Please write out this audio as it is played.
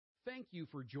Thank you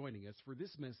for joining us for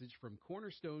this message from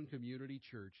Cornerstone Community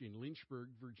Church in Lynchburg,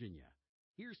 Virginia.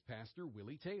 Here's Pastor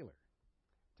Willie Taylor.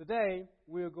 Today,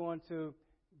 we're going to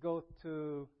go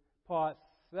to part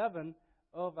 7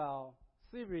 of our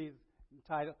series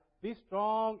entitled, Be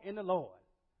Strong in the Lord.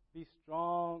 Be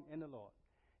Strong in the Lord.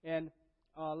 And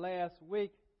last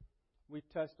week, we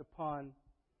touched upon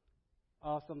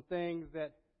some things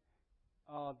that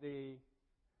the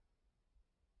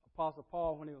Apostle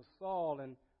Paul, when he was Saul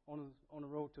and on the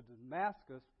road to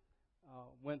Damascus,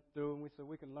 went through, and we said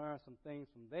we can learn some things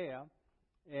from there.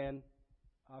 And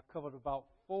I covered about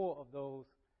 4 of those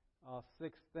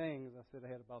 6 things. I said I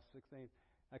had about 6 things.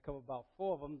 I covered about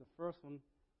 4 of them. The first one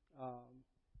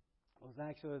was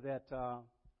actually that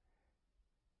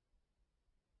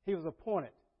he was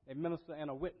appointed a minister and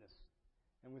a witness.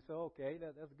 And we said, okay,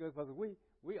 that's good because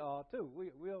we are too.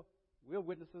 We're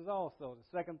witnesses also.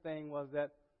 The second thing was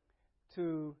that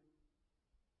to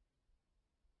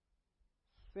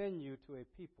send you to a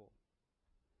people.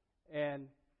 And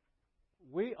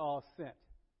we are sent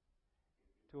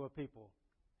to a people.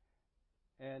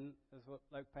 And that's what,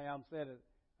 like Pam said,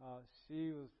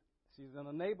 she's in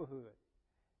a neighborhood.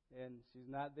 And she's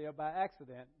not there by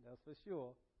accident, that's for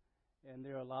sure. And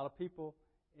there are a lot of people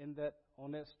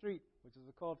on that street, which is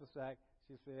a cul-de-sac,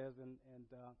 she says.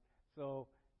 So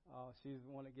she's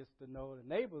the one that gets to know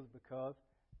the neighbors because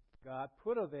God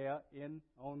put her there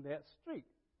on that street.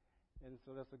 And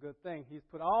so that's a good thing. He's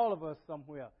put all of us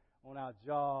somewhere on our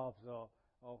jobs or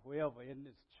wherever, in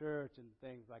this church and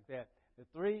things like that.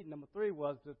 Number 3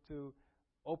 was to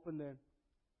open the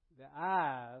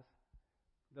eyes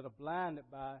that are blinded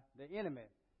by the enemy.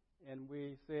 And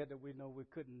we said that we know we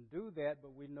couldn't do that,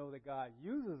 but we know that God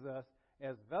uses us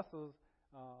as vessels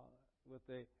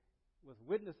with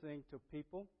witnessing to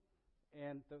people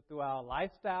and through our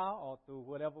lifestyle or through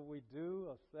whatever we do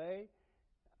or say.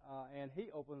 And He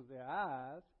opens their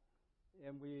eyes.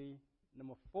 And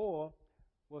number 4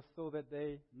 was so that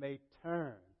they may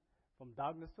turn from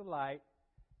darkness to light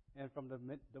and from the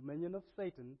dominion of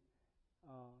Satan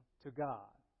to God.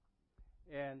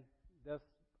 And that's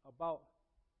about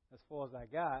as far as I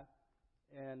got.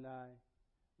 And I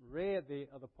read the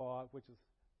other part, which is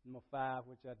number 5,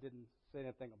 which I didn't say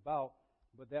anything about,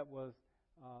 but that was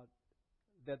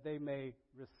that they may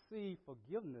receive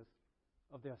forgiveness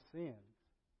of their sins,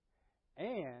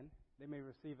 and they may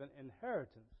receive an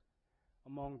inheritance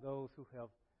among those who have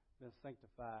been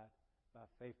sanctified by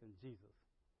faith in Jesus.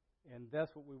 And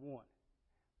that's what we want.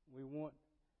 We want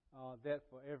that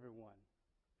for everyone,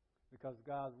 because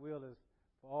God's will is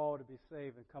for all to be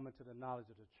saved and come into the knowledge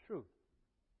of the truth.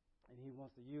 And He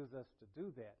wants to use us to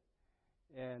do that.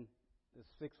 And the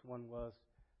 6th one was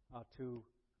to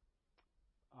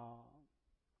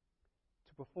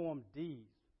perform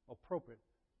deeds appropriate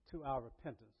to our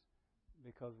repentance,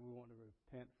 because we want to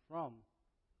repent from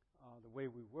the way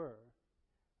we were,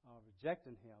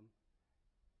 rejecting Him.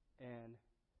 And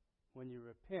when you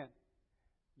repent,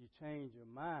 you change your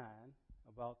mind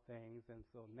about things, and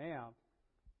so now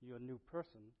you're a new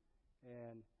person,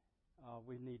 and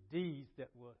we need deeds that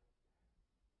would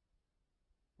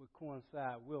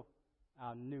coincide with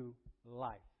our new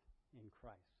life in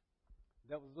Christ.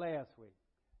 That was last week.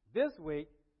 This week,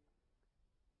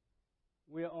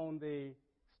 we're on the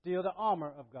Still the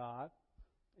Armor of God,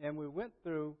 and we went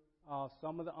through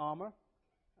some of the armor.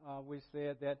 We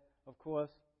said that, of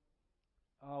course,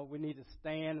 we need to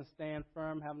stand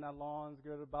firm, having our loins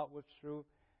girded about with truth,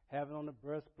 having on the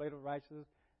breastplate of righteousness,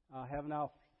 having our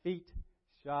feet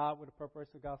shod with the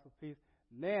preparation of the gospel of peace.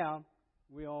 Now,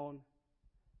 we're on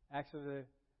actually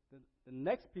the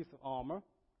next piece of armor,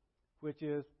 which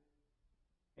is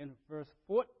in verse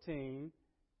 14,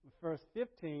 verse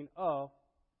 15 of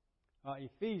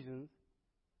Ephesians,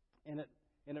 and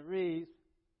it reads,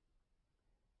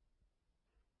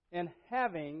 and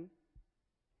having,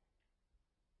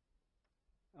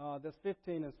 this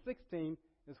 15 and 16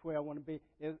 is where I want to be,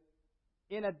 is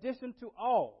in addition to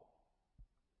all.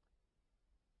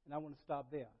 And I want to stop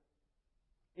there.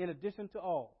 In addition to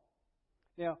all.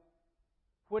 Now,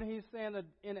 when he's saying that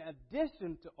in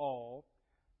addition to all,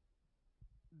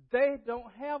 they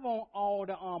don't have on all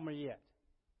the armor yet.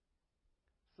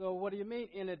 So what do you mean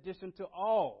in addition to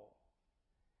all?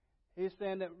 He's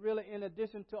saying that really in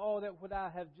addition to all that what I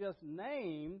have just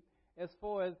named, as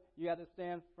far as you got to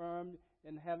stand firm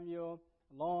and having your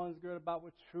loins girded about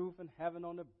with truth and having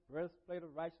on the breastplate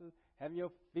of righteousness, having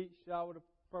your feet shod with the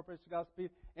preparation of God's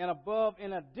peace, and above,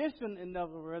 in addition, in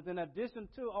other words, in addition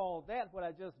to all that, what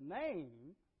I just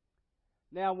named,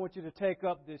 now I want you to take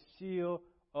up this shield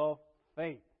of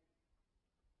faith.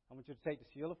 I want you to take the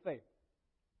shield of faith.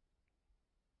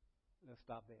 Let's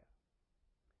stop there.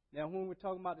 Now, when we're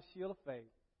talking about the shield of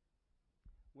faith,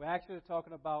 we're actually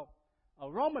talking about a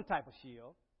Roman type of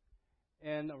shield.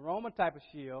 And a Roman type of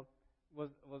shield was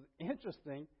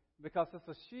interesting because it's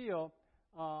a shield.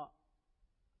 I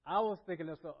was thinking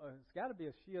it's got to be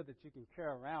a shield that you can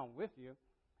carry around with you,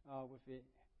 with your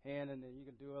hand, and then you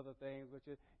can do other things with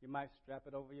it. You might strap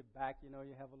it over your back. You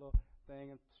have a little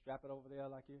thing and strap it over there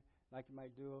like you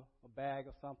might do a bag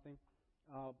or something.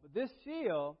 But this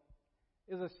shield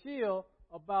is a shield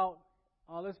about,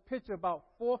 let's picture about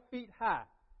 4 feet high.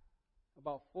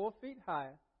 About 4 feet high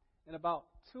and about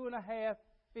 2.5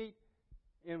 feet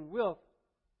in width.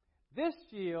 This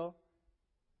shield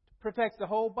protects the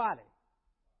whole body.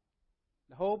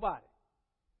 The whole body.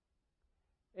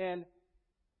 And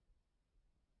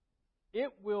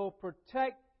it will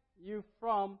protect you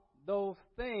from those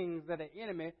things that the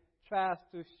enemy tries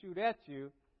to shoot at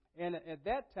you. And at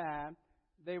that time,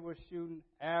 they were shooting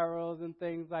arrows and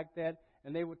things like that.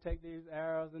 And they would take these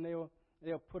arrows and they'll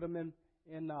put them in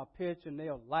pitch, and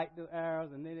they'll light the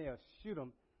arrows, and then they'll shoot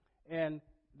them. And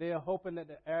they're hoping that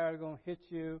the arrow is going to hit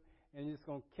you, and it's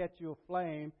going to catch you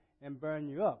aflame and burn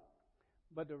you up.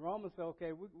 But the Romans said,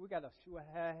 okay, we got to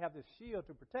have this shield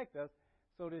to protect us.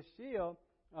 So this shield,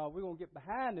 we're going to get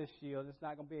behind this shield. It's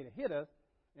not going to be able to hit us.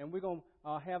 And we're going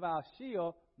to have our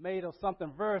shield made of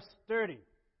something very sturdy,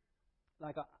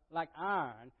 like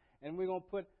iron. And we're going to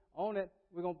put on it,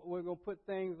 we're going to put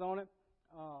things on it,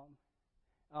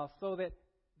 so that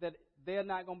they're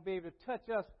not going to be able to touch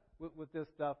us with this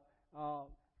stuff.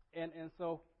 And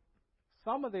so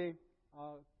some of the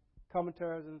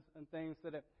commentators and things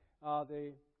said that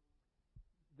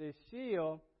the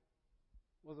shield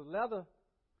was a leather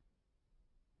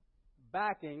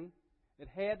backing. It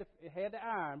had the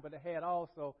iron, but it had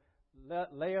also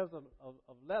layers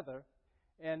of leather,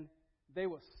 and they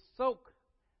would soak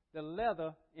the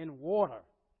leather in water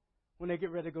when they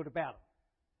get ready to go to battle.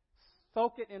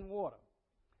 Soak it in water,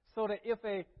 so that if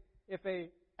a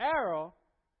arrow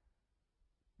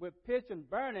with pitch and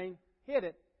burning hit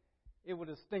it, it would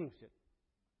extinguish it.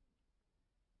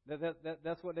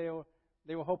 That's what they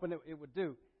were hoping it would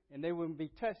do, and they wouldn't be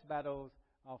touched by those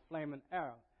flaming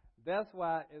arrows. That's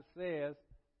why it says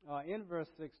in verse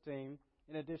 16,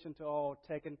 in addition to all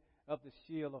taking up the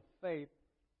shield of faith,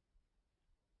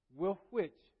 with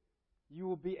which you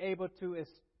will be able to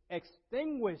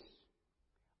extinguish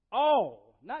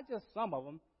all, not just some of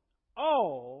them,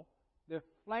 all the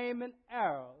flaming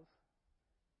arrows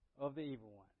of the evil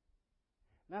one.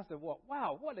 And I said, well,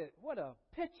 wow, what a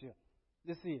picture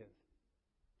this is.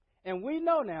 And we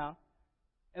know now,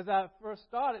 as I first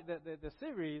started the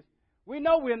series, we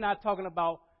know we're not talking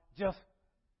about just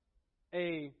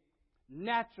a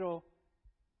natural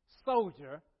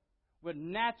soldier with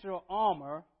natural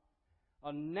armor,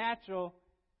 a natural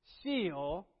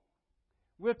shield.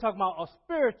 We're talking about a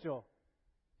spiritual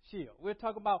shield. We're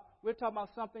talking about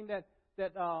something that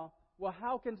how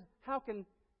can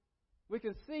we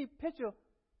can picture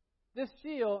this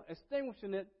shield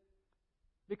extinguishing it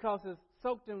because it's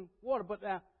soaked in water. But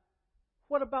now,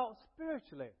 what about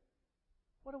spiritually?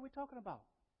 What are we talking about?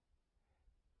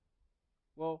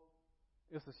 Well,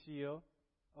 it's a shield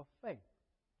of faith.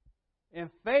 And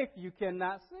faith you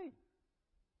cannot see.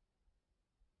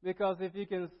 Because if you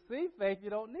can see faith, you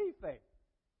don't need faith.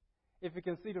 If you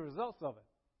can see the results of it.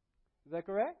 Is that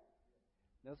correct?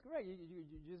 That's correct. You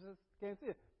just can't see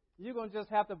it. You're going to just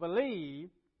have to believe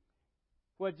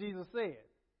what Jesus said.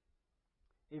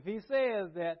 If he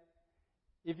says that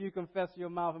if you confess your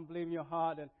mouth and believe in your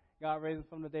heart that God raised him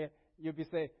from the dead, you'll be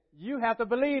saved. You have to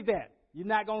believe that. You're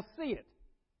not going to see it.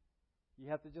 You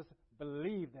have to just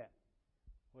believe that,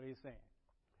 what he's saying.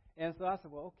 And so I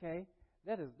said, well, okay,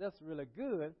 that's really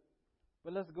good,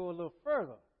 but let's go a little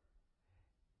further.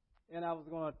 And I was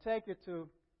going to take you to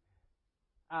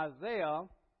Isaiah,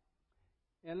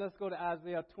 and let's go to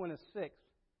Isaiah 26,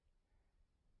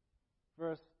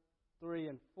 verse 3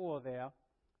 and 4 there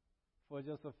for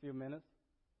just a few minutes.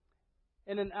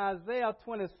 And in Isaiah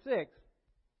 26,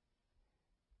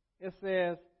 it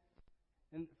says,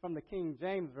 from the King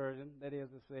James Version, that is,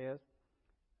 it says,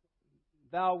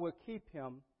 "Thou wilt keep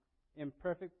him in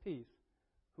perfect peace,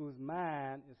 whose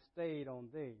mind is stayed on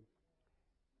thee."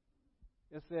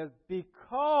 It says,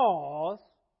 because,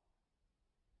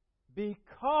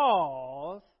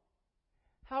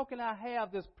 how can I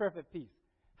have this perfect peace?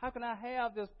 How can I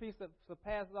have this peace that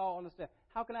surpasses all understanding?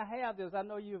 How can I have this? I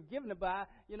know you've given it, but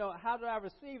how do I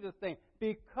receive this thing?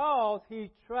 Because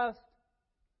he trusts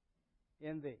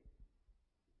in thee.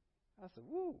 I said,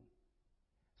 woo.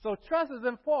 So trust is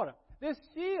important. This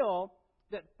shield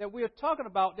that we're talking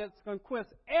about that's going to quench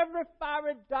every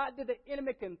fiery dart that the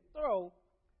enemy can throw,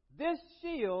 this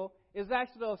shield is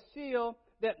actually a shield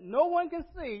that no one can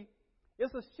see.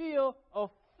 It's a shield of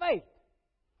faith,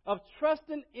 of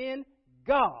trusting in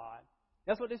God.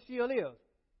 That's what this shield is.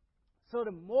 So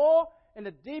the more and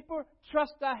the deeper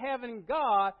trust I have in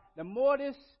God, the more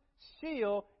this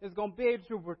shield is going to be able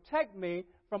to protect me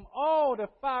from all the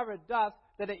fiery darts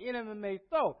that the enemy may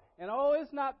throw. And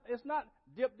it's not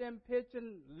dipped in pitch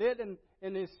and lit and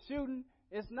it's shooting.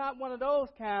 It's not one of those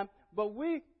kind. But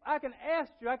I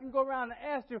can go around and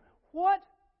ask you, what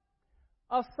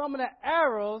are some of the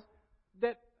arrows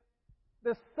that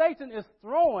the Satan is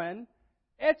throwing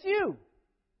at you?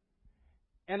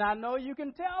 And I know you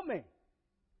can tell me.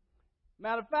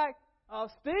 Matter of fact,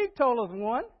 Steve told us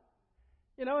one.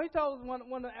 You know, he told us one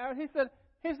of the arrows. He said,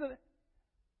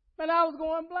 man, I was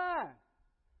going blind.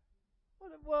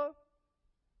 Well,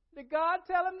 did God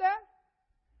tell him that?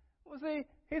 Well, see,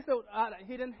 he said,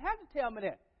 he didn't have to tell me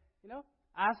that. You know,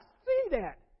 I see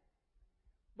that.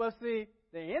 But see,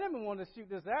 the enemy wanted to shoot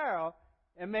this arrow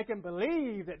and make him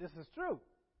believe that this is true.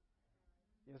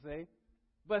 You see?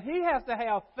 But he has to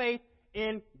have faith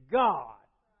in God.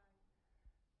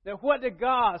 That what did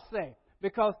God say?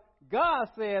 Because God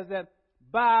says that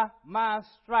by my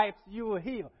stripes you will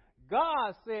heal.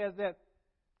 God says that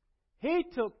He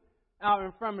took our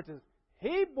infirmities.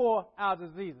 He bore our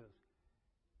diseases.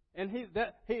 And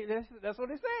that's what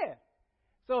He said.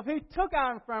 So if He took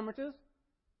our infirmities,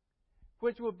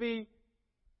 which would be,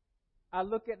 I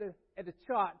look at the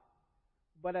chart,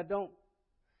 but I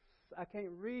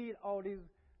can't read all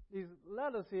these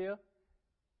letters here.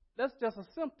 That's just a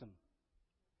symptom.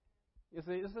 You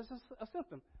see, it's just a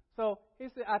symptom. So He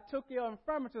said, I took your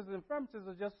infirmities. The infirmities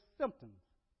are just symptoms.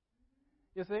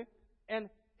 You see? And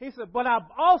He said, but I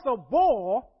also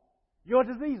bore your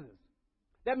diseases.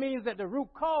 That means that the root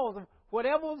cause of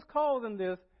whatever was causing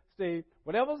this, Steve,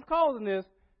 whatever was causing this,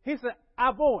 He said,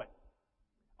 I bore it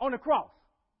on the cross.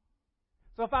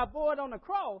 So if I bore it on the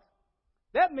cross,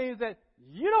 that means that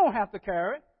you don't have to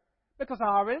carry it because I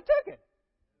already took it.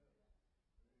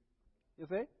 You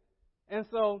see? And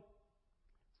so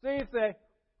Steve said,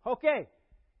 okay.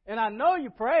 And I know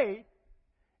you prayed,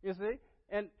 you see,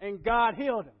 and God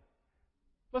healed him.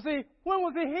 But see, when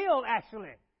was he healed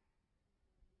actually?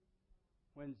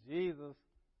 When Jesus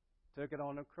took it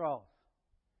on the cross.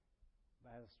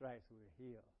 By His stripes we were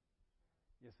healed.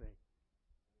 You see.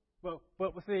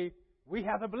 But see, we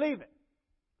have to believe it.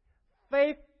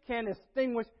 Faith can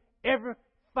extinguish every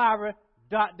fiery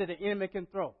dart that the enemy can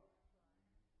throw.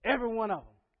 Every one of them.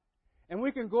 And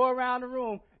we can go around the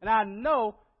room, and I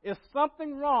know there's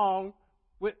something wrong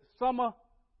with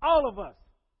all of us.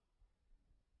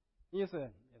 You say,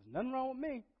 there's nothing wrong with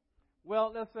me.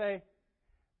 Well, let's say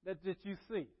that you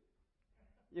see.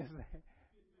 You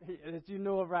see, that you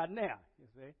know of right now. You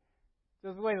see,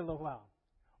 just wait a little while.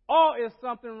 Or is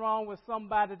something wrong with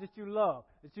somebody that you love,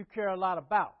 that you care a lot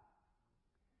about?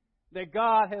 That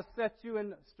God has set you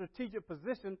in a strategic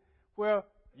position where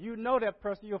you know that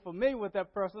person, you're familiar with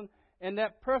that person, and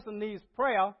that person needs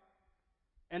prayer,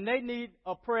 and they need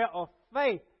a prayer of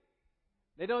faith.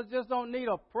 They don't need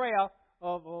a prayer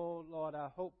of, oh, Lord,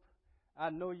 I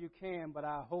know you can, but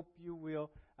I hope you will.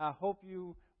 I hope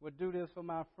you will do this for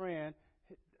my friend.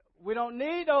 We don't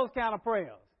need those kind of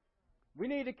prayers. We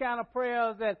need the kind of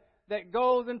prayers that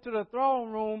goes into the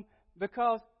throne room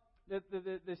because the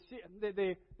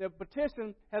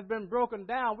petition has been broken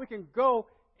down. We can go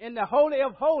in the Holy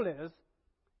of Holies,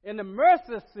 in the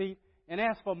mercy seat, and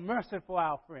ask for mercy for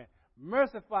our friend,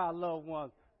 mercy for our loved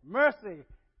ones, mercy.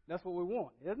 That's what we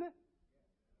want, isn't it?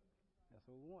 That's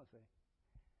what we want, see.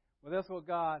 Well, that's what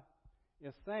God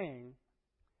is saying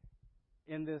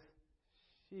in this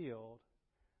shield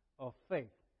of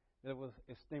faith that was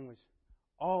extinguished.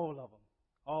 All of them.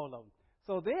 All of them.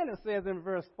 So then it says in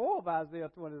verse 4 of Isaiah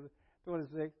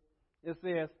 26, it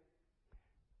says,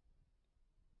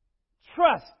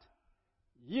 trust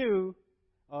you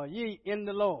or ye in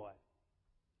the Lord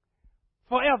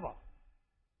forever.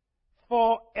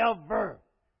 Forever,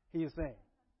 he is saying.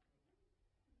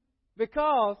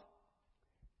 Because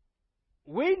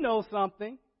we know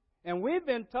something, and we've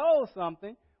been told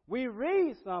something, we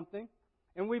read something,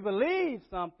 and we believe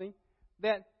something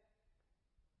that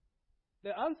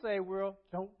the unsaved world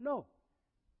don't know,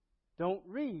 don't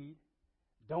read,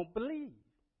 don't believe.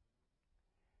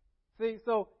 See,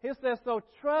 so he says, so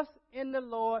trust in the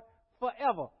Lord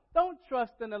forever. Don't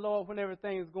trust in the Lord when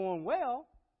everything is going well.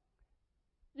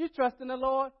 You trust in the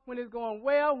Lord when it's going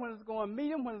well, when it's going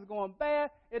medium, when it's going bad.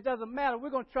 It doesn't matter.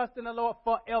 We're going to trust in the Lord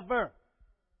forever.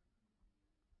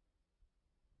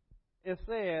 It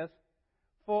says,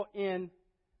 For in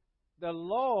the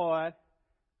Lord,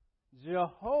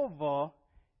 Jehovah,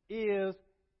 is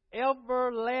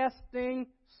everlasting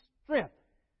strength.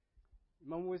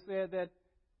 Remember we said that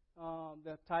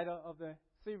the title of the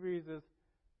series is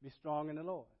Be Strong in the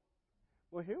Lord.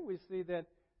 Well, here we see that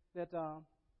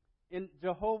in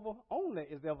Jehovah only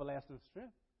is everlasting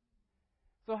strength.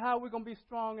 So how are we going to be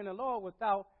strong in the Lord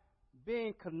without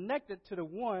being connected to the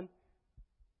one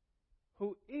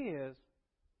who is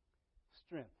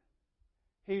strength?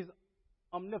 He's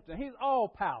omnipotent. He's all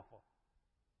powerful.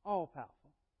 All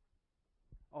powerful.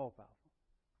 All powerful.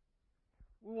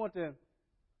 We want to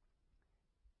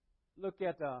look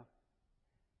at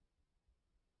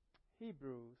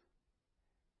Hebrews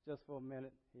just for a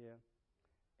minute here.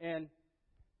 And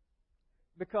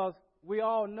because we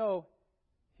all know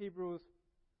Hebrews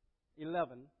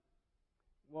 11,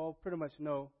 well, pretty much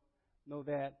know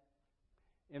that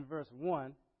in verse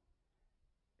 1,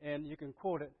 and you can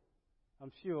quote it,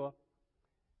 I'm sure,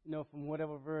 from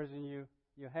whatever version you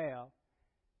have.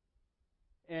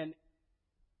 And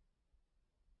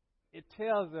it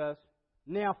tells us,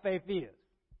 now faith is.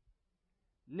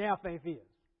 Now faith is.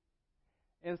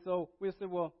 And so we say,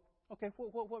 well, okay,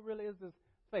 what really is this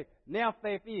faith? Now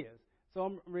faith is. So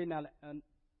I'm reading out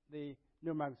the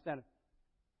New American Standard.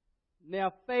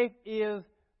 Now faith is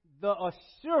the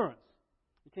assurance.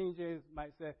 The King James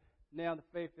might say, now the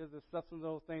faith is the substance of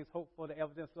those things hoped for, the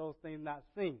evidence of those things not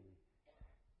seen.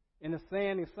 And it's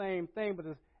saying the same thing, but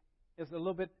it's a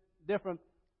little bit different.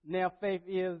 Now faith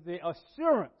is the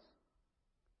assurance.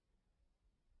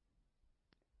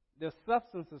 The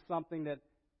substance is something that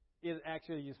is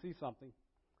actually you see something.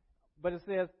 But it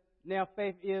says, now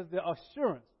faith is the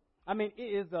assurance. I mean, it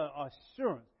is the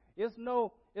assurance. It's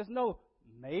no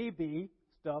maybe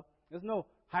stuff. It's no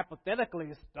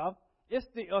hypothetically stuff. It's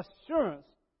the assurance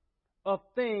of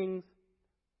things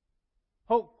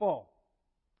hoped for.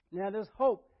 Now, this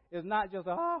hope is not just,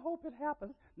 I hope it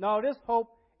happens. No, this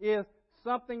hope is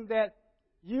something that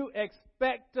you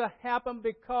expect to happen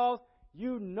because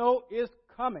you know it's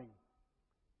coming.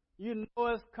 You know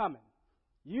it's coming.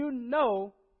 You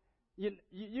know,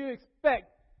 you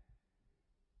expect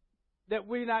that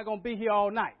we're not going to be here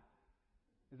all night.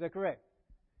 Is that correct?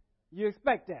 You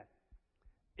expect that.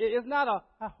 It's not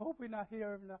I hope we're not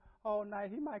here all night.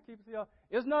 He might keep us here.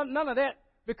 It's none of that,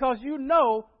 because you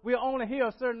know we're only here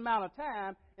a certain amount of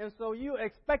time, and so you're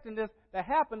expecting this to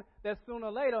happen, that sooner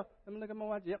or later, let me look at my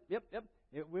watch. Yep.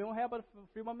 We don't have but a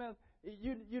few more minutes.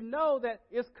 You know that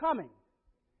it's coming.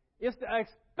 It's the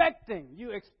expecting.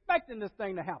 You're expecting this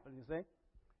thing to happen, you see.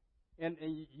 And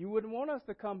you wouldn't want us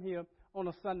to come here on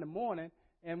a Sunday morning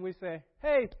and we say,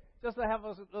 hey, just to have a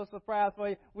little surprise for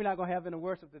you, we're not going to have any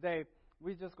worship today.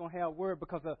 We're just going to have word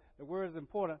because the word is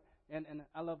important, and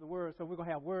I love the word, so we're going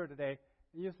to have word today.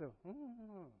 And you say, I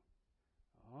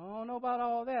don't know about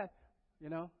all that,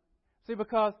 See,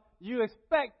 because you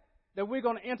expect that we're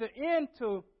going to enter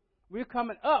into, we're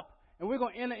coming up, and we're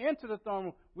going to enter into the throne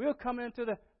room. We're coming into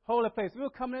the holy place. We're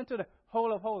coming into the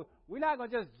Holy of Holies. We're not going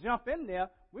to just jump in there.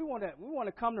 We want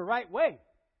to come the right way.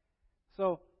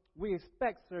 So we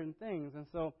expect certain things. And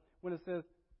so when it says,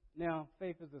 now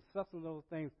faith is the substance of those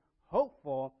things hoped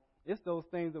for, it's those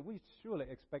things that we surely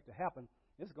expect to happen.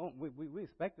 We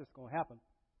expect it's going to happen.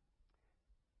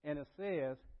 And it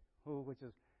says, which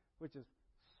is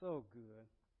so good,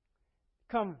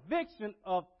 conviction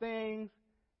of things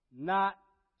not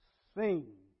seen.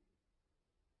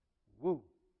 Woo.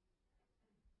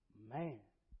 Man,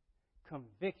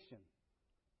 conviction.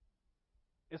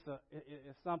 It's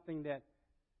something that,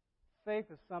 faith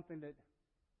is something that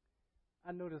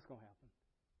I know this is going to happen.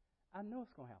 I know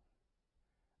it's going to happen.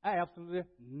 I absolutely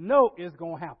know it's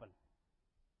going to happen.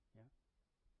 Yeah.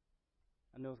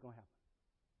 I know it's going to happen.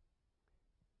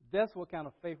 That's what kind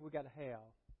of faith we got to have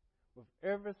with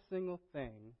every single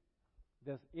thing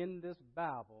that's in this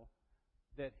Bible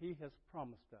that He has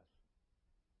promised us.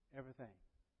 Everything.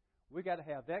 We got to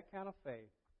have that kind of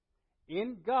faith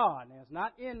in God. Now, it's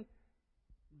not in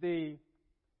the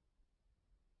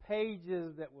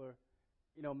pages that were,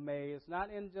 made. It's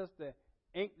not in just the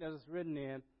ink that is written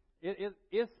in.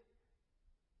 It's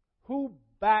who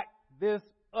backed this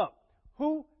up.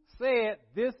 Who said,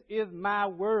 this is my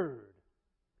word?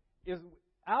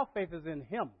 Our faith is in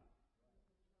Him.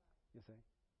 You see?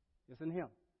 It's in Him.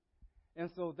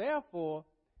 And so, therefore,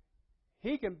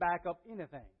 He can back up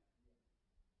anything.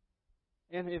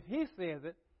 And if He says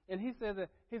it, and He says that,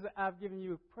 He said, I've given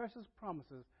you precious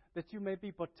promises that you may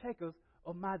be partakers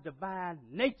of my divine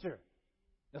nature.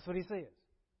 That's what He says.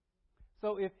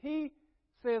 So if He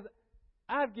says,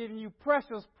 I've given you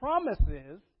precious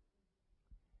promises,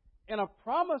 and a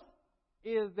promise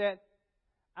is that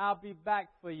I'll be back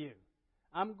for you.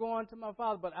 I'm going to my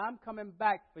Father, but I'm coming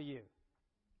back for you.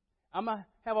 I'm going to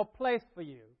have a place for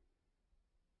you.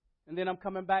 And then I'm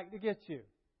coming back to get you.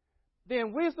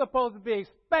 Then we're supposed to be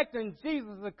expecting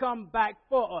Jesus to come back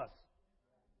for us.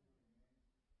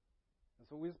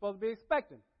 That's what we're supposed to be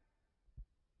expecting.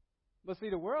 But see,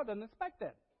 the world doesn't expect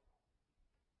that.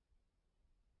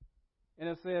 And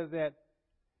it says that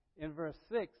in verse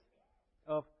 6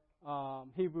 of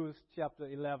Hebrews chapter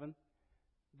 11,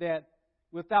 that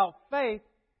without faith,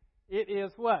 it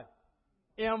is what?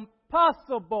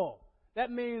 Impossible. That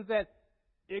means that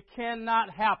it cannot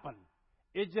happen.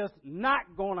 It's just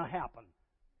not going to happen.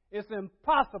 It's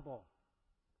impossible,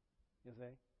 you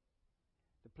see,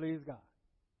 to please God.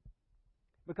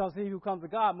 Because he who comes to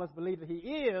God must believe that he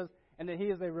is, and that he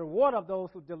is a reward of those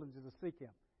who diligently seek him.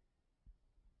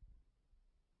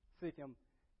 Seek him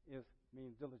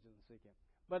means diligently seek him.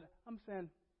 But I'm saying,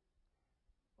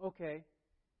 okay,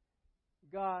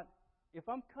 God, if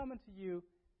I'm coming to you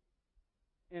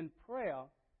in prayer,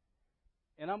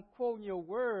 and I'm quoting your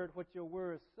word, what your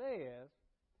word says,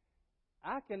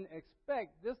 I can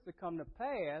expect this to come to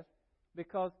pass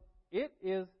because it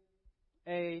is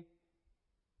a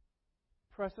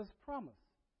precious promise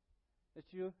that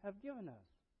you have given us.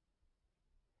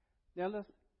 Now let's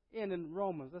end in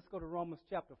Romans. Let's go to Romans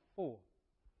chapter 4.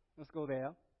 Let's go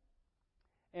there.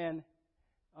 And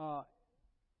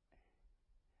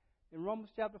in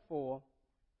Romans chapter 4,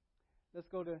 let's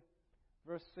go to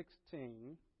verse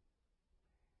 16.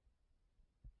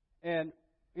 And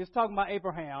it's talking about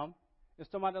Abraham. It's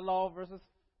talking about the law versus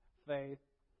faith.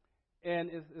 And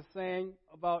it's saying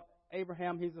about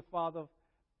Abraham, he's the father of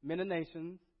many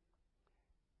nations.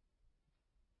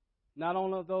 Not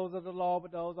only those of the law,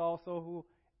 but those also who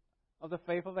of the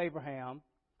faith of Abraham.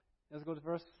 Let's go to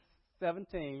verse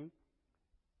 17.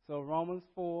 So Romans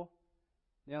 4,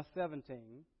 now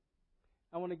 17.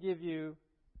 I want to give you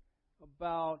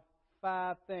about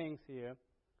 5 things here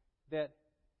that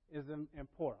is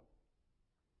important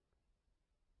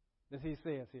that he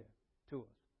says here to us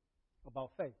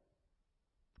about faith.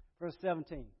 Verse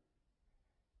 17.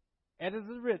 As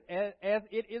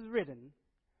it is written,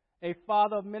 a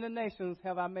father of many nations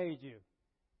have I made you.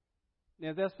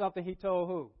 Now, that's something he told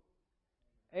who?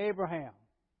 Abraham.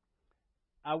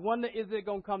 I wonder, is it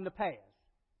going to come to pass?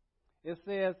 It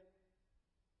says,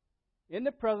 in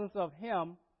the presence of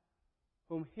him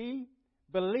whom he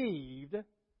believed, in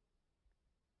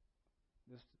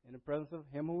the presence of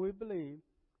him whom we believe,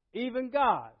 even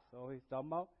God. So he's talking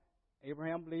about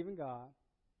Abraham believing God.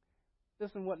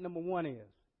 Listen what number 1 is.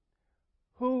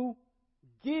 Who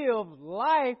gives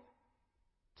life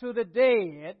to the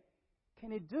dead.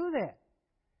 Can he do that?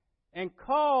 And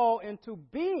call into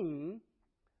being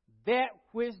that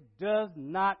which does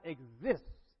not exist.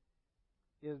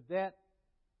 Is that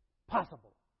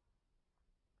possible?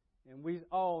 And we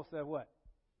all said what?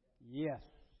 Yes.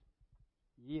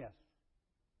 Yes.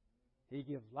 He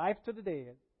gives life to the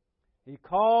dead. He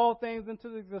calls things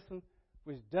into existence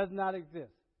which does not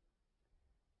exist.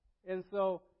 And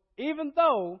so, even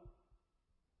though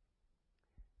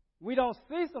we don't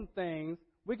see some things,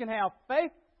 we can have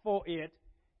faith for it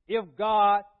if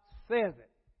God says it.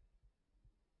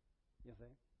 You see?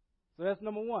 So that's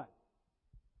number 1.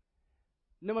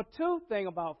 Number 2 thing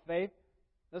about faith,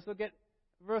 let's look at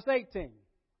verse 18.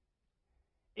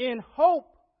 In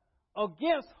hope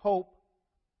against hope,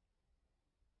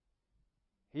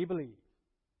 he believed.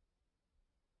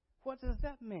 What does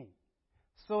that mean?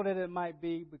 So that it might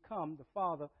become the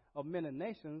father of many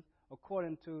nations,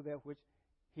 according to that which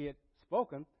he had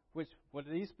spoken. Which, what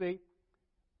did he speak?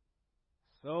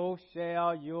 So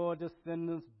shall your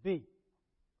descendants be.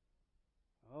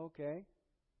 Okay.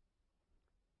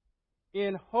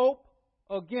 In hope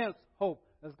against hope.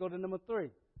 Let's go to number 3.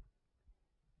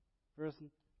 Verse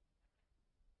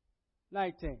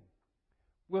 19.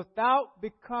 Without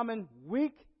becoming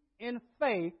weak in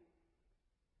faith.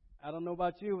 I don't know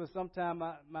about you, but sometimes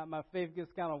my faith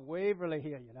gets kind of wavery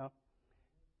here, you know.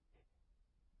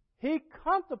 He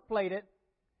contemplated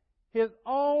his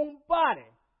own body.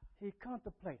 He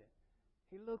contemplated.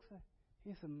 He looks at,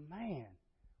 he said, man,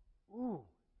 ooh,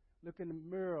 look in the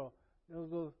mirror.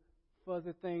 Those little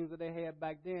fuzzy things that they had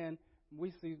back then.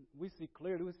 We see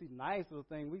clearly. We see nice little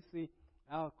things. We see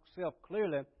ourselves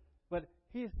clearly. But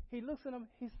he looks at them.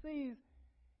 He sees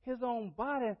his own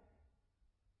body.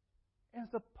 And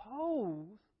suppose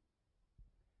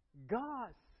God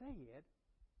said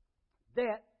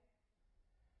that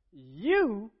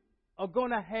you are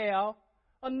going to have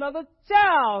another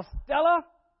child, Stella.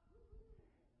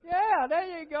 Yeah,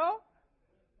 there you go.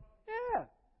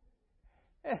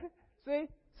 Yeah.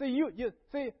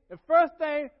 see, the first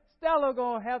thing Stella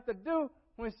gonna have to do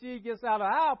when she gets out of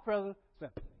our presence, say,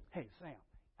 "Hey, Sam,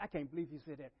 I can't believe you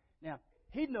said that." Now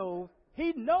he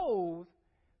knows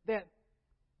that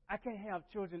I can't have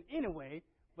children anyway.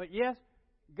 But yes,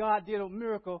 God did a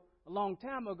miracle a long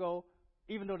time ago.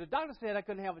 Even though the doctor said I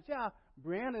couldn't have a child,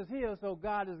 Brianna's here, so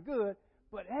God is good.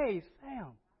 But hey,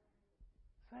 Sam,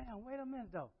 wait a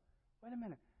minute though. Wait a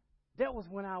minute. That was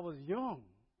when I was young.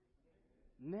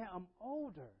 Now I'm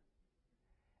older.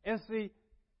 And see,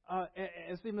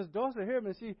 Miss Dorsey heard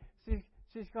me.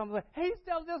 She comes like, "Hey,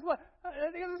 Stella, guess what?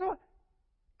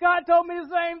 God told me the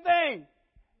same thing."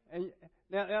 And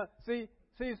now see,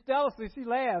 Stella, she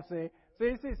laughs.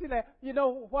 She laughs. You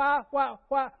know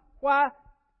why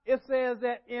it says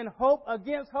that in hope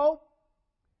against hope?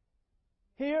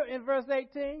 Here in verse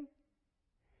 18,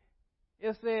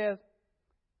 it says,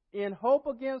 in hope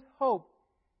against hope,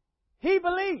 he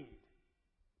believed.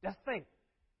 That's faith.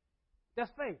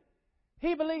 That's faith.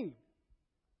 He believed.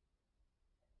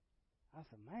 I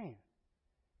said,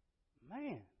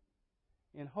 man,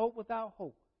 in hope without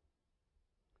hope.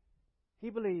 He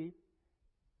believed,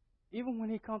 even when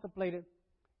he contemplated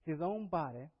his own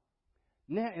body,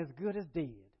 now as good as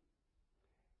dead.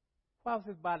 Why was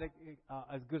his body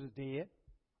as good as dead?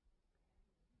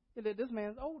 This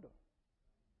man's older.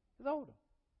 He's older.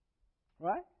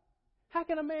 Right? How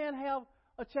can a man have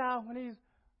a child when he's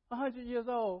 100 years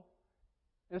old?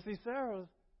 And see, Sarah's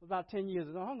about 10 years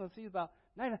old. She's about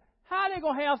 90. How are they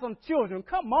going to have some children?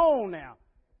 Come on now.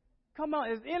 Come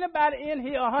on. Is anybody in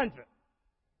here 100?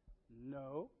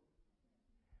 No.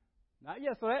 Not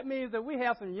yet. So that means that we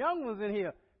have some young ones in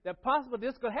here that possibly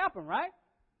this could happen, right?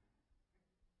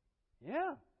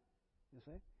 Yeah. You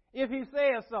see? If he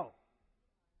says so.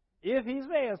 If he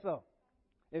says so.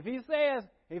 If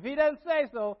he doesn't say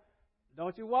so,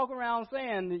 don't you walk around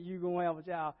saying that you're going to have a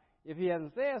child if he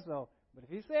hasn't said so. But if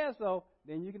he says so,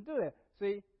 then you can do that.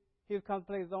 See, he was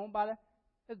contemplating his own body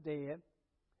as dead.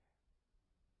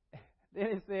 Then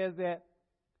it says that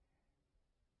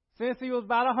since he was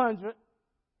about 100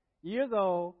 years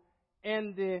old,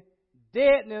 and the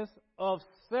deadness of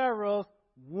Sarah's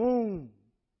womb.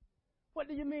 What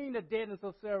do you mean the deadness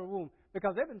of Sarah's womb?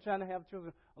 Because they've been trying to have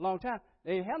children a long time.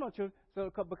 They didn't have no children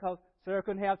because Sarah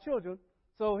couldn't have children.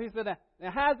 So he said,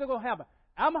 now how's it going to happen?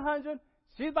 I'm 100.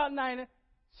 She's about 90.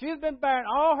 She's been barren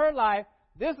all her life.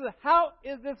 How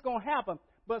is this going to happen?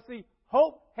 But see,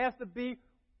 hope has to be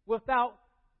without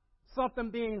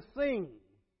something being seen.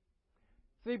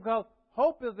 See, because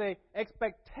hope is an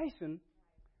expectation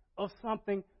of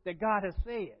something that God has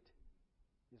said.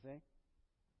 You see?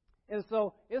 And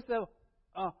so it's a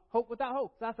hope without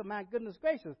hope. So I said, my goodness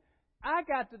gracious, I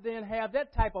got to then have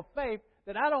that type of faith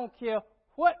that I don't care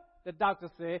what the doctor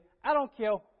said. I don't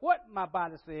care what my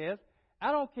body says.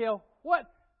 I don't care what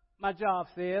my job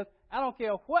says. I don't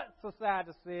care what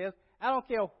society says. I don't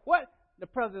care what the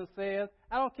president says.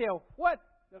 I don't care what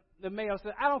the mayor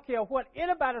says. I don't care what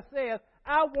anybody says.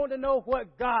 I want to know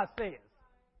what God says.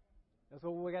 That's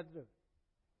what we got to do.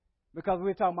 Because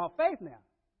we're talking about faith now.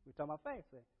 We're talking about faith.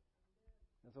 See?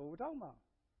 That's what we're talking about.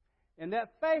 And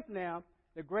that faith now,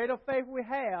 the greater faith we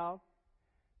have,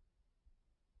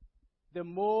 the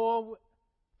more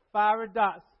fiery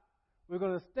dots we're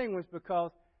going to extinguish,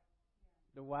 because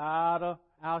the wider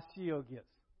our shield gets.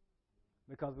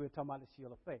 Because we're talking about the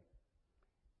shield of faith.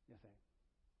 You see?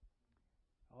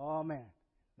 Oh, man.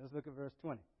 Let's look at verse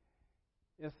 20.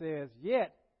 It says,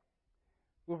 yet,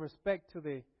 with respect to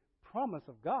the promise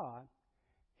of God,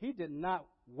 he did not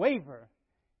waver.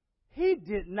 He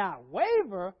did not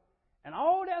waver, and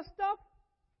all that stuff.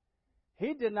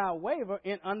 He did not waver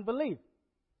in unbelief,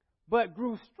 but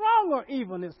grew stronger,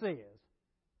 even, it says,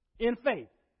 in faith,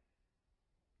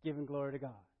 giving glory to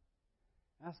God.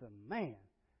 I said, man,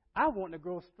 I want to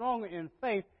grow stronger in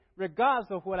faith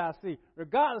regardless of what I see,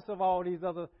 regardless of all these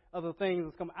other things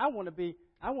that's coming. I want to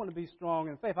be strong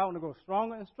in faith. I want to grow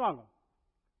stronger and stronger.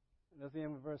 Let's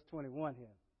end with verse 21 here.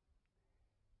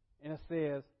 And it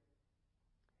says,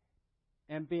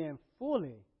 and being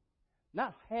fully,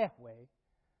 not halfway,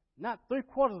 not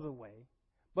 3/4 of the way,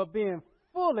 but being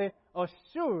fully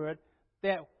assured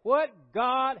that what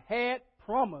God had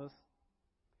promised,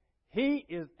 he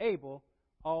is able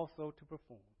also to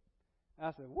perform.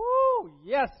 I said, woo,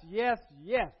 yes, yes,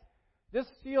 yes. This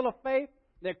shield of faith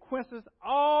that quenches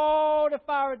all the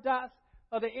fiery dots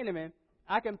of the enemy.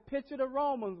 I can picture the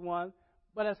Romans one,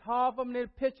 but it's hard for me to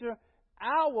picture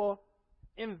our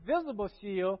invisible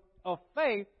shield of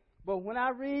faith. But when I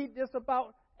read this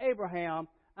about Abraham,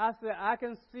 I said, I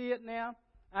can see it now.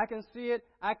 I can see it.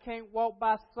 I can't walk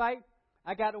by sight.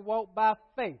 I got to walk by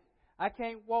faith. I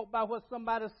can't walk by what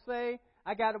somebody say.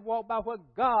 I got to walk by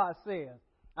what God says.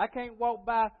 I can't walk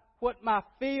by what my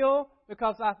feel,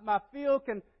 because my feel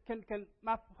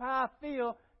how I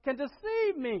feel can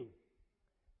deceive me.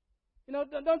 You know,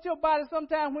 don't your body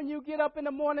sometimes when you get up in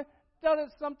the morning, does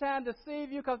it sometimes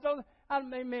deceive you? Because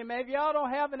maybe y'all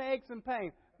don't have any aches and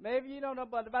pains. Maybe you don't know,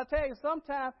 but if I tell you,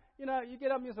 sometimes, you know, you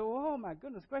get up and you say, oh, my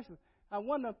goodness gracious, I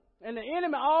wonder. And the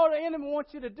enemy, all the enemy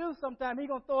wants you to do sometimes, he's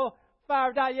going to throw a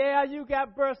fire dart. Yeah, you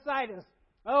got bursitis.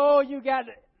 Oh, you got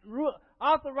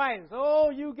arthritis. Oh,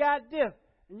 you got this.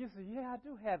 And you say, yeah, I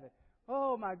do have it.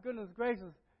 Oh, my goodness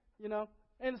gracious, you know.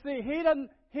 And see,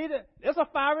 it's a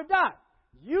fiery dart.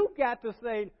 You got to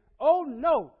say, oh,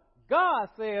 no, God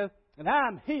says that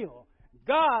I'm healed.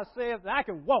 God says that I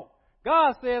can walk.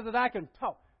 God says that I can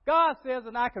talk. God says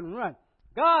that I can run.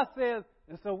 God says,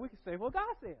 and so we can say, well,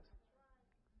 God says.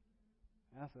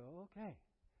 And I said, okay,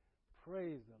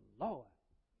 praise the Lord.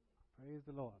 Praise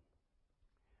the Lord.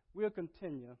 We'll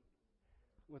continue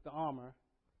with the armor.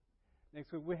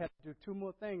 Next week, we have to do two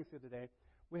more things here today.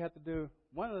 We have to do,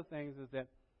 one of the things is that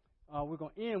we're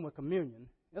going to end with communion.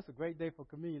 That's a great day for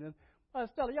communion.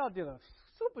 Stella, y'all did a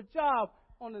super job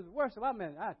on this worship. I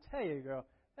mean, I tell you, girl,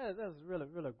 that was really,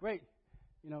 really great.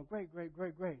 You know, great,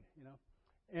 you know.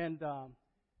 And I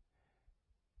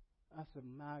said,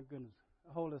 my goodness,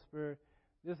 Holy Spirit,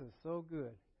 this is so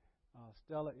good.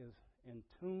 Stella is in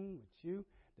tune with you.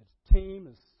 This team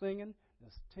is singing.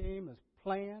 This team is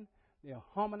playing. They're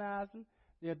harmonizing.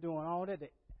 They're doing all that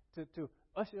to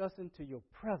usher us into your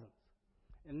presence.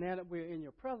 And now that we're in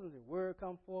your presence, the word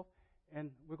comes forth,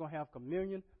 and we're going to have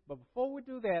communion. But before we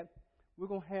do that, we're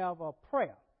going to have a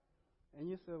prayer. And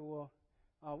you say, well,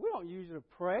 we don't usually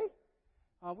pray.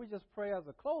 We just pray as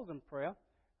a closing prayer.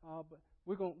 But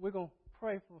we're going to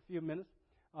pray for a few minutes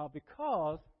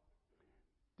because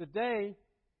today,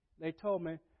 they told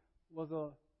me, was a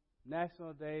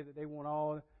national day that they want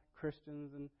all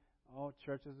Christians and all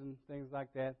churches and things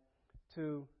like that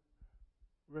to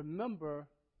remember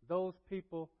those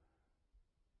people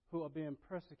who are being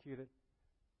persecuted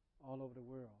all over the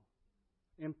world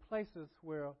in places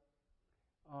where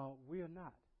we are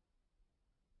not.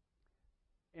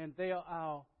 And they are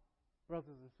our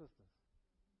brothers and sisters.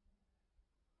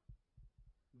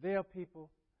 They are people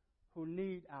who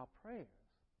need our prayers.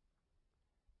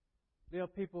 There are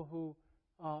people who,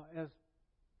 as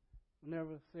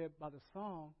Minerva said by the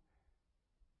song,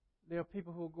 there are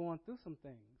people who are going through some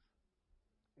things.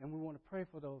 And we want to pray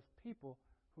for those people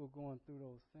who are going through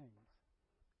those things.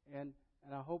 And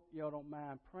I hope y'all don't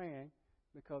mind praying,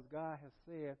 because God has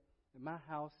said that my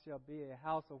house shall be a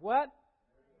house of what?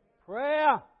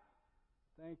 Prayer.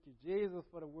 Thank you, Jesus,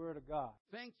 for the word of God.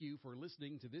 Thank you for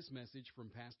listening to this message from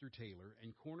Pastor Taylor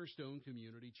and Cornerstone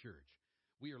Community Church.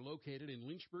 We are located in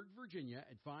Lynchburg, Virginia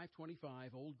at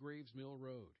 525 Old Graves Mill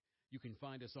Road. You can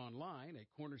find us online at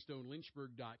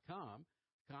cornerstonelynchburg.com.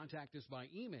 Contact us by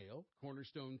email,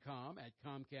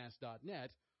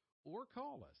 cornerstonecom@comcast.net, or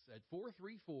call us at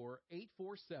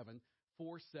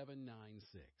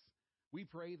 434-847-4796. We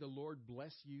pray the Lord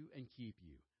bless you and keep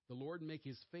you. The Lord make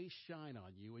his face shine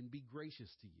on you and be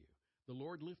gracious to you. The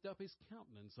Lord lift up his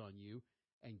countenance on you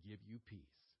and give you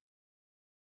peace.